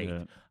 he's great.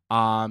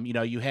 Yeah.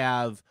 You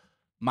have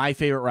my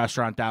favorite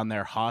restaurant down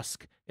there,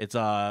 Husk. It's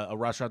a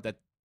restaurant that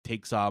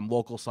takes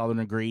local southern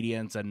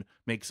ingredients and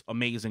makes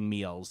amazing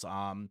meals.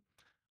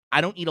 I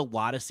don't eat a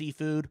lot of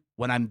seafood.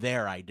 When I'm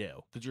there, I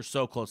do, because you're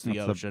so close to the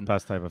That's ocean. the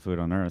best type of food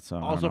on earth. So I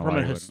don't Also, know from why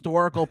a you wouldn't.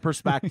 historical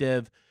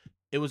perspective,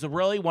 it was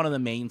really one of the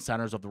main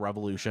centers of the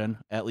Revolution,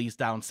 at least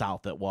down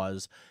south it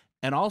was.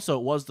 And also,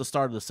 it was the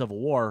start of the Civil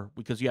War,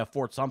 because you have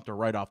Fort Sumter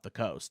right off the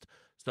coast.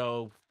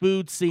 So,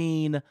 food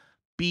scene,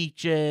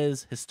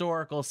 beaches,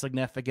 historical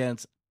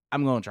significance.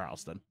 I'm going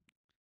Charleston.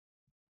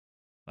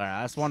 All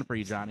right, that's one for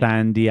you, Johnny.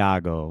 San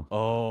Diego.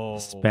 Oh,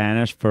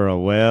 Spanish for a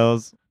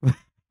whales.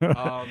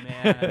 oh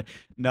man,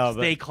 No,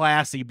 stay but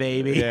classy,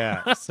 baby.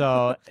 yeah.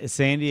 So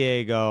San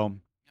Diego,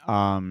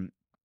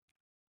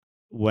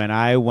 when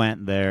I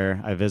went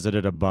there, I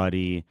visited a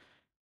buddy.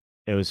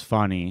 It was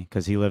funny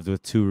because he lived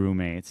with 2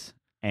 roommates,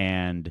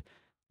 and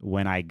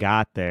when I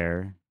got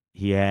there,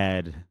 he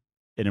had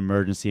an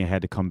emergency and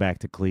had to come back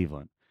to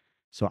Cleveland.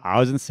 So I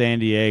was in San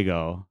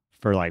Diego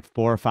for like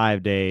 4 or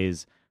 5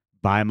 days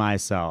by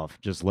myself,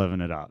 just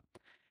living it up.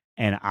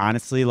 And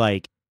honestly,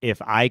 like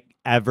if I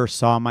ever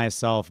saw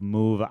myself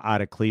move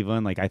out of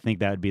Cleveland, like I think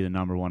that would be the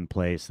number 1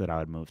 place that I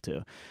would move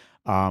to.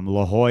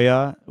 La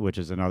Jolla, which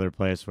is another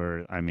place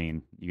where I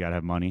mean, you gotta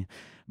have money,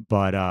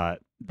 but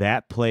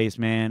that place,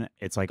 man,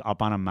 it's like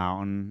up on a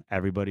mountain.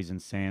 Everybody's in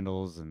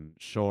sandals and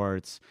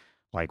shorts,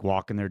 like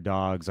walking their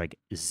dogs. Like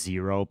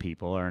 0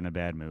 people are in a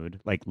bad mood.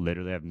 Like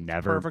literally, I've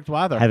never Perfect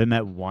weather. haven't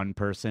met one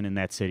person in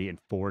that city in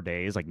 4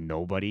 days. Like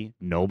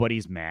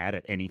nobody's mad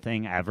at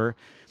anything ever.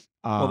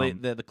 Well,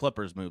 the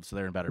Clippers moved, so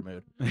they're in better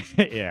mood.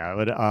 Yeah,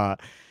 but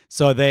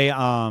so they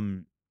I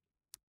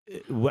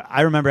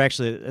remember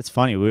actually. It's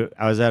funny.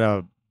 I was at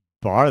a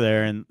bar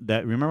there, and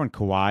remember when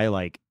Kawhi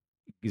like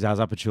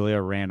Zaza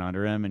Pachulia ran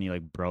under him and he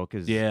like broke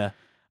his. Yeah.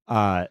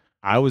 I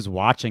was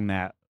watching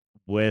that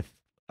with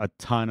a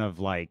ton of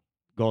like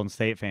Golden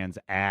State fans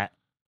at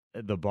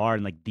the bar,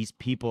 and like these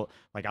people,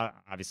 like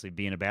obviously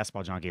being a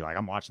basketball junkie, like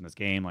I'm watching this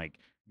game, like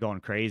going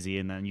crazy,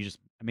 and then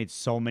I made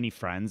so many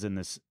friends in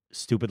this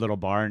stupid little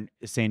bar in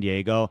San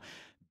Diego.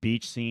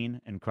 Beach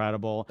scene,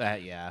 incredible.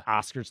 Yeah.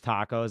 Oscar's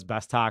tacos,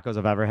 best tacos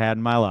I've ever had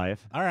in my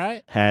life. All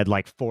right. Had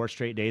like 4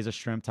 straight days of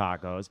shrimp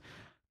tacos.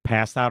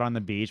 Passed out on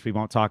the beach. We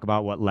won't talk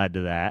about what led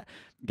to that.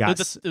 It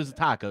was the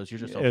tacos. You're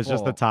just so it was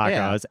just the full.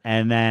 Yeah. tacos,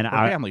 and then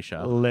We're a family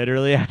show.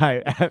 Literally,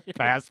 I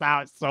passed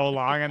out so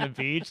long on the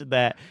beach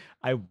that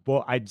I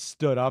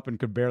stood up and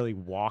could barely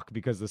walk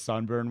because the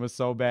sunburn was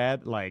so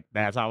bad. Like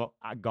that's how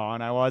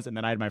gone I was. And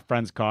then I had my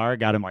friend's car.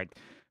 Got him like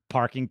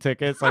parking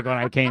tickets. Like when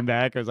I came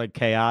back, it was like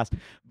chaos.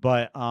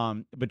 But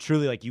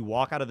truly, like you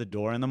walk out of the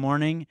door in the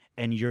morning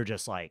and you're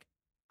just like,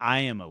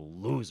 I am a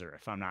loser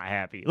if I'm not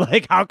happy.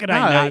 Like, how could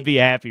I not be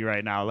happy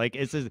right now? Like,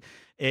 it's just,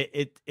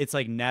 it's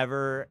like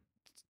never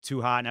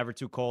too hot, never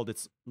too cold.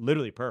 It's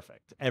literally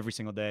perfect every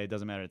single day. It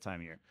doesn't matter the time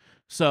of year.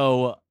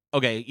 So,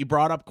 okay, you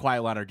brought up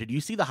Kawhi Leonard. Did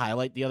you see the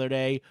highlight the other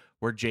day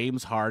where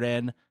James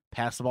Harden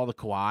passed the ball to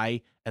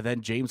Kawhi, and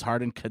then James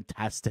Harden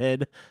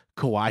contested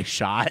Kawhi's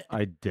shot?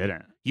 I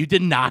didn't. You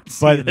did not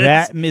see But this.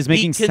 that is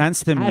making He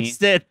sense to me.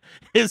 contested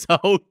his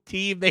own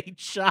teammate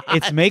shot.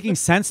 It's making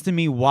sense to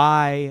me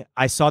why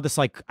I saw this.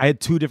 Like, I had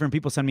 2 different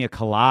people send me a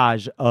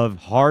collage of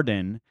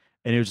Harden,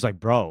 and it was just like,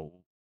 bro,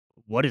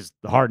 what is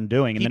Harden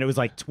doing? And then it was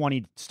like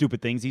 20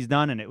 stupid things he's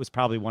done, and it was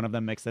probably one of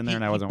them mixed in there,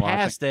 and I wasn't watching.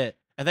 He passed it,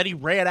 and then he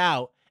ran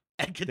out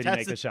and Did contested. he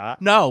make the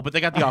shot? No, but they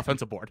got the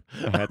offensive board.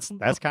 That's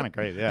kind of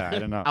crazy. Yeah, I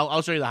don't know.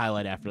 I'll show you the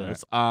highlight after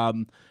this.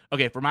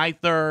 Okay, for my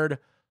third,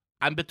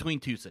 I'm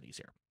between 2 cities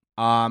here.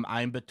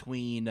 I'm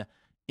between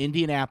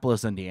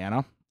Indianapolis,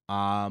 Indiana.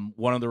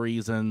 One of the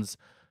reasons,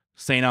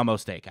 St. Elmo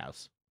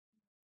Steakhouse.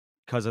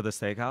 Because of the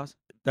steakhouse?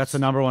 That's the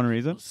number one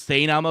reason?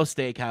 St. Elmo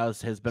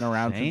Steakhouse has been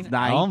around St.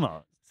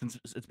 Elmo.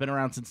 It's been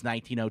around since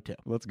 1902.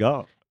 Let's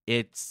go.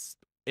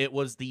 It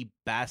was the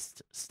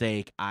best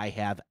steak I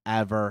have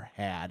ever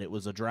had. It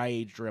was a dry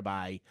aged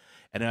ribeye,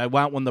 and I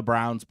went when the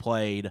Browns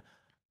played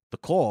the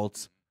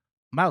Colts.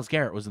 Myles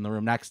Garrett was in the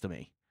room next to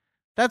me.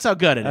 That's how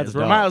good it is.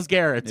 Where dope. Myles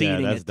Garrett's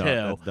eating that's it dope. too.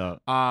 That's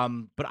dope.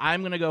 But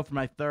I'm gonna go for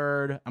my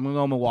third. I'm gonna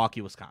go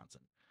Milwaukee,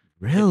 Wisconsin.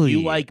 Really? If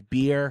you like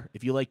beer,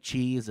 if you like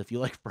cheese, if you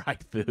like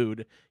fried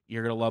food,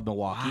 you're gonna love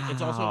Milwaukee.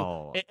 It's also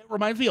Wow. it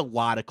reminds me a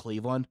lot of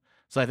Cleveland.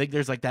 So I think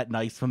there's like that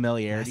nice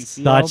familiarity. That's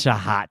feel. such a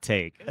hot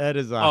take. That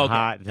is a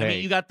hot take. I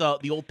mean, you got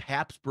the old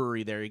Pabst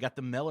brewery there. You got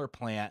the Miller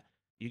plant.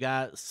 You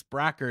got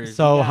Sprockers.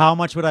 So how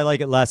much would I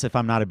like it less if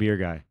I'm not a beer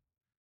guy?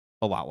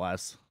 A lot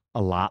less.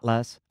 A lot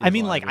less? It's I a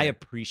mean, lot like, I beer.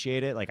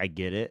 appreciate it. Like, I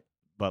get it.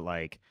 But,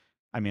 like,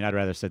 I mean, I'd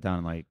rather sit down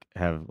and, like,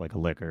 have, like, a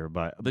liquor.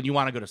 But, Then you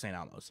want to go to St.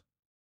 Elmo's.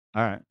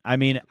 all right. I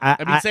mean,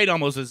 St.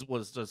 Elmo's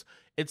was just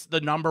it's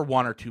the number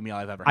 1 or 2 meal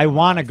I've ever had. I in my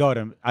want to life. go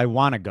to. I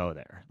want to go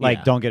there. Like,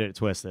 Yeah. don't get it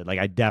twisted. Like,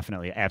 I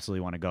definitely,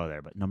 absolutely want to go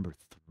there. But number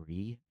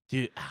 3,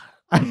 Dude,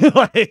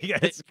 like,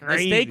 it's the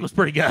crazy. steak was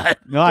pretty good.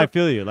 No, I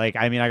feel you. Like,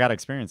 I mean, I got to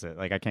experience it.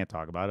 Like, I can't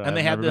talk about it. And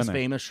they I've have never this been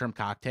there. famous shrimp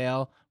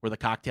cocktail where the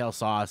cocktail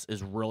sauce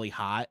is really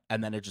hot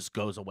and then it just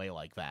goes away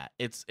like that.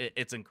 It's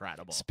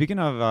incredible. Speaking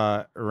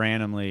of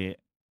randomly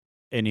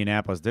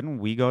Indianapolis, didn't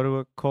we go to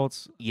a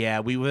Colts Yeah,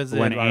 we visited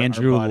when our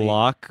Andrew buddy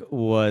Luck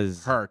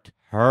was hurt.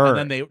 hurt?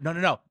 And then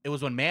no. It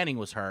was when Manning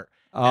was hurt.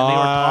 And Oh, they were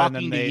and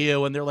talking then to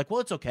you, and they're like,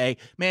 "Well, it's okay.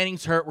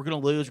 Manning's hurt. We're gonna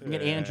lose. We're gonna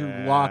get Andrew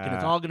Luck, and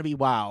it's Yeah. all gonna be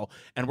wow."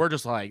 And we're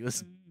just like,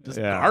 "This is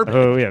Yeah. garbage."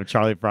 Oh, we have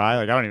Charlie Fry.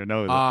 Like, I don't even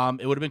know.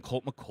 It would have been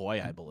Colt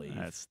McCoy, I believe.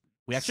 That's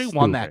We actually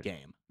won that stupid.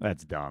 game.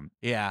 That's dumb.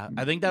 Yeah,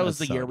 I think that was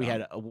the That's so year we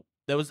dumb. had.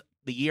 That was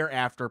the year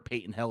after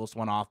Peyton Hillis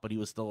went off, but he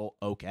was still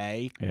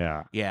okay.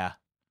 Yeah. Yeah,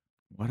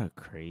 What a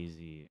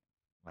crazy,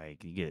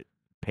 like, you get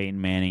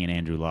Peyton Manning and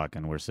Andrew Luck,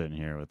 and we're sitting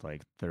here with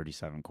like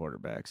 37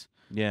 quarterbacks,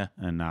 yeah.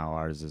 and now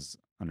ours is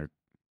under.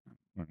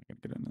 We're not gonna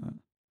get into that.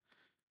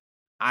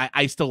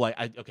 I still like.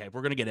 Okay, if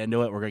we're gonna get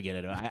into it. We're gonna get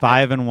into it.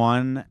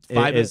 5-1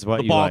 is what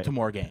the you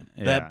Baltimore game.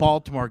 Yeah. That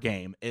Baltimore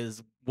game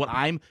is what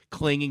I'm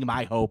clinging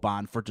my hope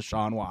on for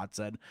Deshaun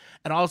Watson,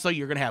 and also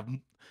you're gonna have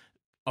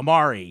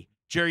Amari,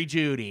 Jerry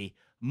Jeudy,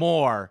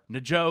 Moore,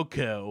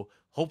 Njoku.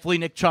 Hopefully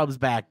Nick Chubb's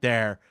back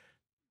there.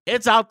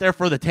 It's out there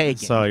for the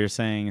taking. So you're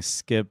saying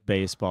skip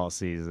baseball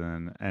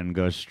season and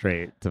go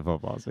straight to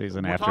football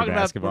season We're after talking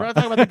basketball. We're going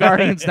to talk about the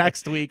Guardians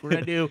next week. We're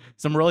going to do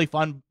some really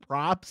fun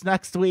props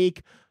next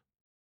week.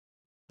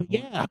 But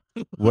yeah.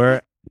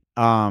 We're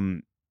I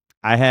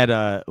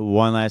had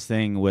one last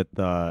thing with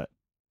the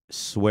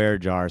swear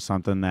jar,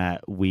 something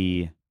that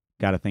we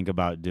got to think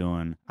about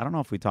doing. I don't know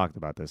if we talked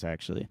about this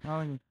actually.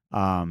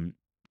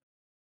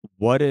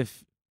 What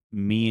if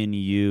me and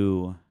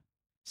you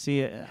see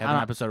it? Have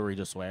an episode where you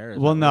just swear? Is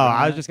Well, that no, what we're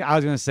I doing? was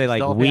gonna say, like,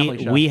 Still a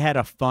family show. we had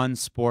a fun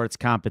sports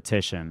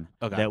competition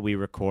Okay. that we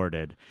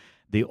recorded.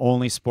 The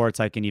only sports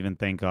I can even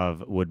think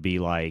of would be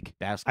like,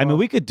 Basketball? I mean,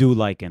 we could do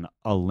like an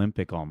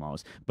Olympic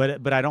almost,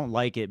 but I don't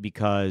like it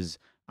because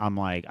I'm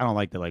like, I don't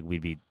like that, like,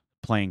 we'd be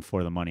playing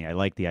for the money. I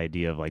like the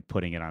idea of like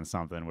putting it on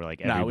something where like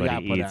No, we gotta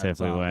everybody put it eats on if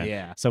we something, win.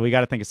 yeah. So we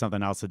got to think of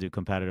something else to do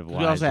competitive wise.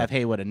 We also have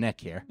Haywood and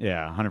Nick here.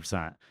 Yeah,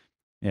 100%.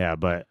 Yeah,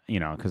 but you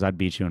know, because I'd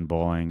beat you in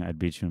bowling, I'd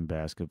beat you in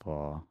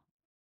basketball.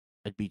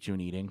 I'd beat you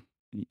in eating.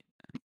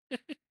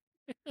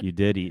 You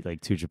did eat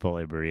like 2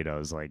 Chipotle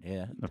burritos, like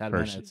Yeah, the 10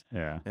 first. minutes.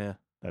 Yeah, Yeah.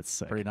 that's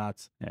sick. Pretty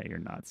nuts. Yeah, you're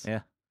nuts. Yeah.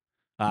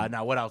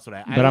 Now, what else would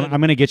I? But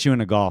I'm gonna get you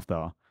into golf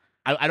though.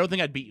 I don't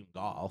think I'd beat you in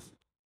golf.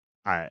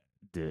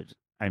 Dude.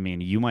 I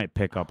mean, you might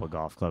pick up a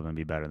golf club and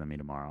be better than me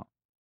tomorrow.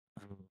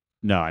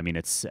 No, I mean,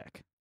 it's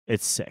sick.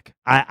 It's sick.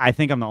 I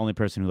think I'm the only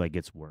person who like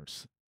gets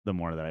worse the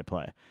more that I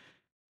play.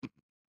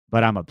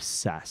 But I'm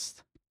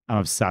obsessed. I'm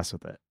obsessed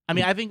with it. I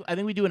mean, I think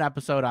we do an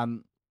episode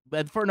on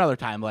for another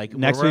time. Like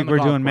Next we're in week the we're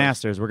golf doing course.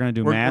 Masters. We're gonna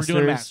do We're Masters.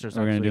 doing Masters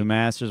We're gonna next do week.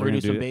 Masters. We're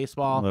gonna do some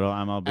baseball, a little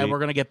MLB, and we're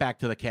gonna get back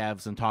to the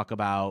Cavs and talk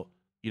about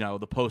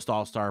the post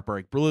All-Star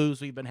break blues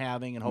we've been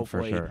having, and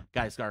hopefully sure.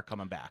 guys start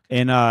coming back.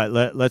 And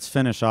let's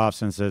finish off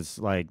since it's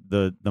like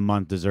the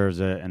month deserves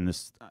it, and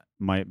this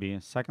might be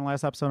second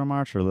last episode of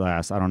March or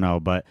last, I don't know.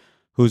 But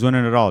Who's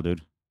winning it all,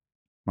 dude?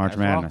 March As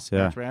well. Madness. Yeah.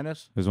 March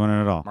Madness. Who's winning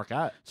it all?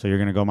 Marquette. So you're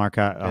gonna go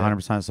Marquette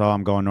 100%. So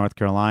I'm going North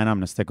Carolina. I'm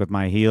gonna stick with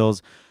my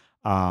heels.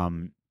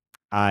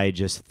 I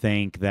just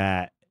think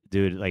that,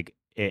 dude, like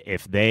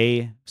if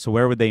they, so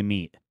where would they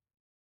meet?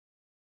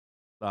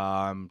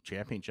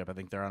 Championship. I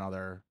think they're on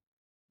other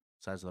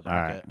sides of the All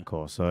bracket. right,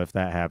 cool. So if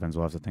that happens,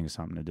 we'll have to think of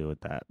something to do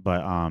with that.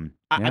 But I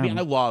mean,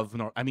 I love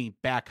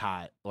back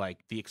hot, like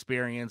the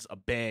experience, a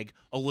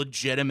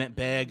legitimate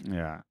big.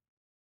 Yeah.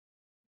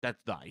 That's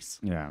nice.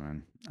 Yeah,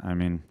 man. I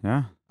mean,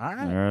 yeah. All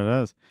right. There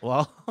it is.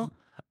 Well,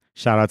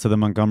 shout out to the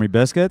Montgomery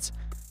Biscuits.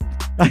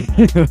 and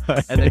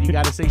then you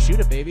got to say,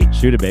 shoot it, baby.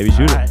 Shoot it, baby.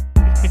 Shoot it.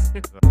 All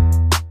right.